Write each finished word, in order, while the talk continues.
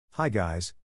Hi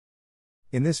guys.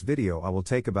 In this video I will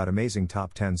take about amazing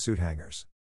top 10 suit hangers.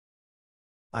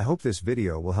 I hope this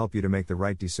video will help you to make the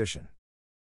right decision.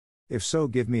 If so,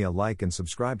 give me a like and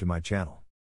subscribe to my channel.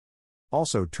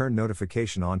 Also turn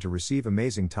notification on to receive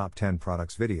amazing top 10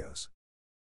 products videos.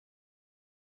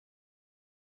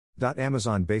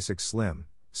 Amazon Basics Slim,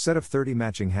 set of 30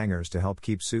 matching hangers to help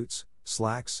keep suits,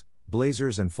 slacks,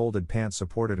 blazers and folded pants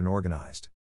supported and organized.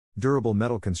 Durable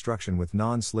metal construction with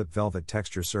non-slip velvet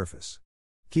texture surface.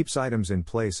 Keeps items in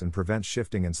place and prevents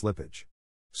shifting and slippage.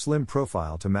 Slim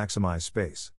profile to maximize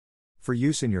space. For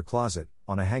use in your closet,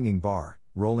 on a hanging bar,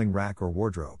 rolling rack or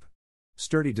wardrobe.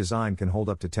 Sturdy design can hold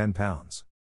up to 10 pounds.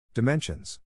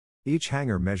 Dimensions. Each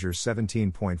hanger measures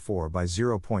 17.4 by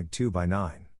 0.2 by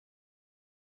 9.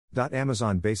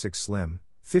 Amazon Basics Slim,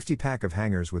 50 pack of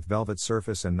hangers with velvet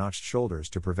surface and notched shoulders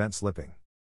to prevent slipping.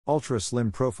 Ultra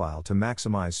slim profile to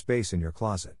maximize space in your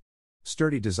closet.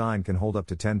 Sturdy design can hold up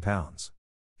to 10 pounds.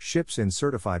 Ships in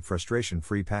certified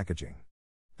frustration-free packaging.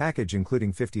 Package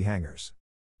including 50 hangers.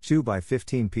 2 by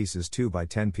 15 pieces, 2 by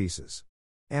 10 pieces.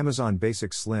 Amazon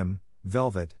Basics Slim,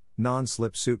 velvet,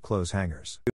 non-slip suit clothes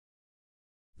hangers.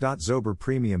 Zober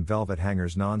Premium Velvet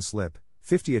Hangers Non-Slip,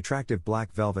 50 attractive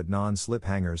black velvet non-slip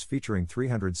hangers featuring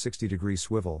 360-degree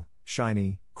swivel,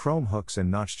 shiny, chrome hooks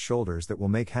and notched shoulders that will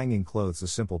make hanging clothes a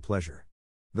simple pleasure.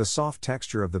 The soft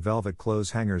texture of the velvet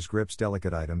clothes hangers grips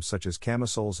delicate items such as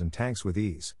camisoles and tanks with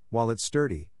ease, while its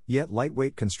sturdy, yet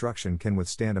lightweight construction can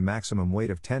withstand a maximum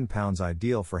weight of 10 pounds,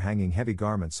 ideal for hanging heavy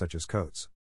garments such as coats.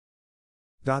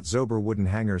 Zober Wooden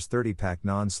Hangers 30-pack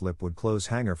non-slip wood clothes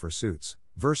hanger for suits,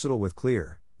 versatile with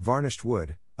clear, varnished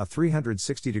wood, a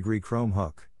 360-degree chrome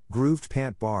hook, grooved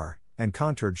pant bar, and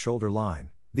contoured shoulder line.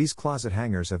 These closet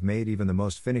hangers have made even the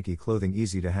most finicky clothing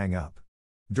easy to hang up.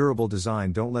 Durable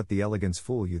design. Don't let the elegance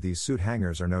fool you, these suit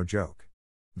hangers are no joke.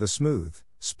 The smooth,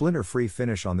 splinter-free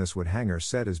finish on this wood hanger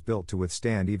set is built to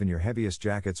withstand even your heaviest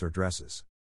jackets or dresses.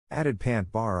 Added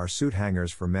pant bar. Our suit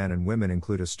hangers for men and women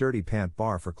include a sturdy pant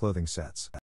bar for clothing sets.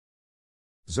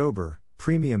 Zober,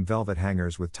 Premium Velvet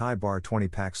Hangers with tie bar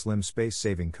 20-pack slim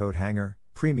space-saving coat hanger,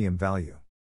 premium value.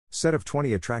 Set of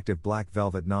 20 attractive black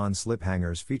velvet non-slip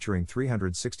hangers featuring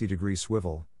 360-degree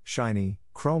swivel, shiny,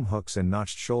 chrome hooks and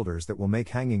notched shoulders that will make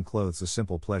hanging clothes a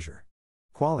simple pleasure.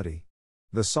 Quality.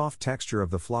 The soft texture of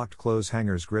the flocked clothes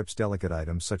hangers grips delicate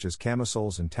items such as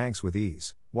camisoles and tanks with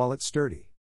ease, while it's sturdy.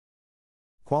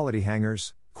 Quality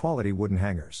hangers, quality wooden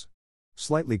hangers.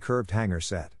 Slightly curved hanger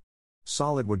set.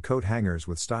 Solid wood coat hangers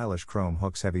with stylish chrome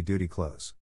hooks, heavy-duty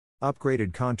clothes.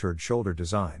 Upgraded contoured shoulder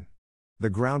design. The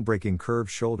groundbreaking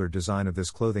curved shoulder design of this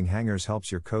clothing hangers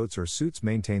helps your coats or suits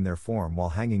maintain their form while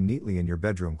hanging neatly in your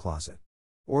bedroom closet.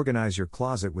 Organize your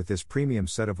closet with this premium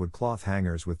set of wood cloth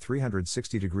hangers with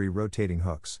 360-degree rotating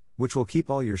hooks, which will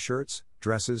keep all your shirts,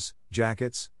 dresses,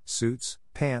 jackets, suits,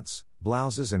 pants,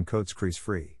 blouses and coats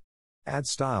crease-free. Add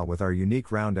style with our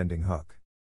unique round-ending hook.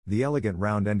 The elegant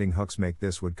round-ending hooks make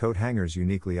this wood coat hangers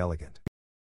uniquely elegant.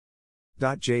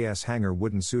 JS Hanger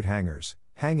Wooden Suit Hangers.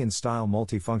 Hang in style.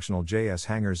 Multifunctional JS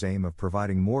hangers aim of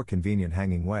providing more convenient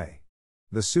hanging way.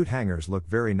 The suit hangers look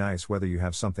very nice whether you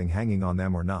have something hanging on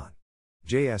them or not.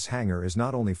 JS hanger is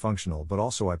not only functional but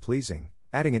also eye-pleasing,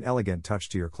 adding an elegant touch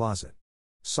to your closet.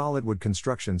 Solid wood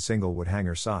construction. Single wood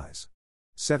hanger size.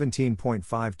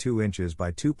 17.52 inches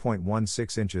by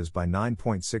 2.16 inches by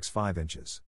 9.65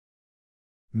 inches.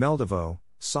 Meldevo,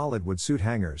 solid wood suit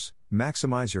hangers.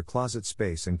 Maximize your closet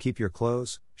space and keep your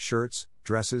clothes, shirts,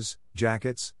 dresses,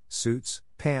 jackets, suits,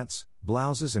 pants,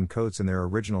 blouses and coats in their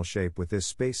original shape with this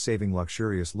space-saving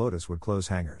luxurious lotus wood clothes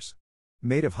hangers.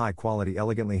 Made of high-quality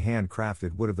elegantly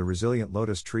handcrafted wood of the resilient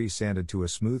lotus tree, sanded to a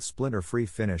smooth splinter-free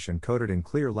finish and coated in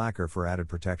clear lacquer for added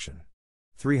protection.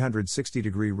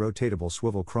 360-degree rotatable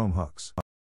swivel chrome hooks.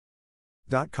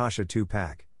 CAXXA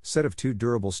 2-pack, set of 2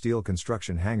 durable steel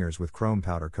construction hangers with chrome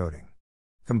powder coating.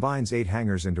 Combines 8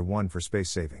 hangers into one for space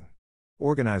saving.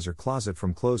 Organizer closet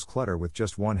from clothes clutter with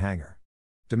just one hanger.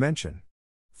 Dimension.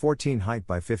 14 height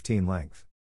by 15 length.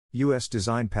 US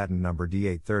design patent number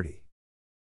D830.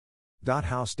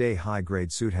 House Day High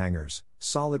Grade Suit Hangers,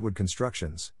 solid wood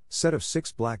constructions, set of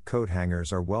 6 black coat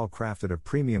hangers are well crafted of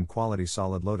premium quality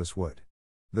solid lotus wood.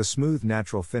 The smooth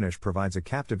natural finish provides a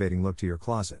captivating look to your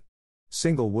closet.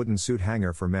 Single wooden suit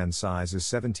hanger for men's size is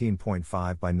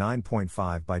 17.5 by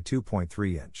 9.5 by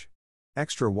 2.3 inch.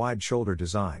 Extra wide shoulder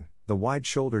design. The wide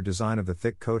shoulder design of the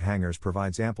thick coat hangers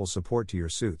provides ample support to your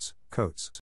suits, coats,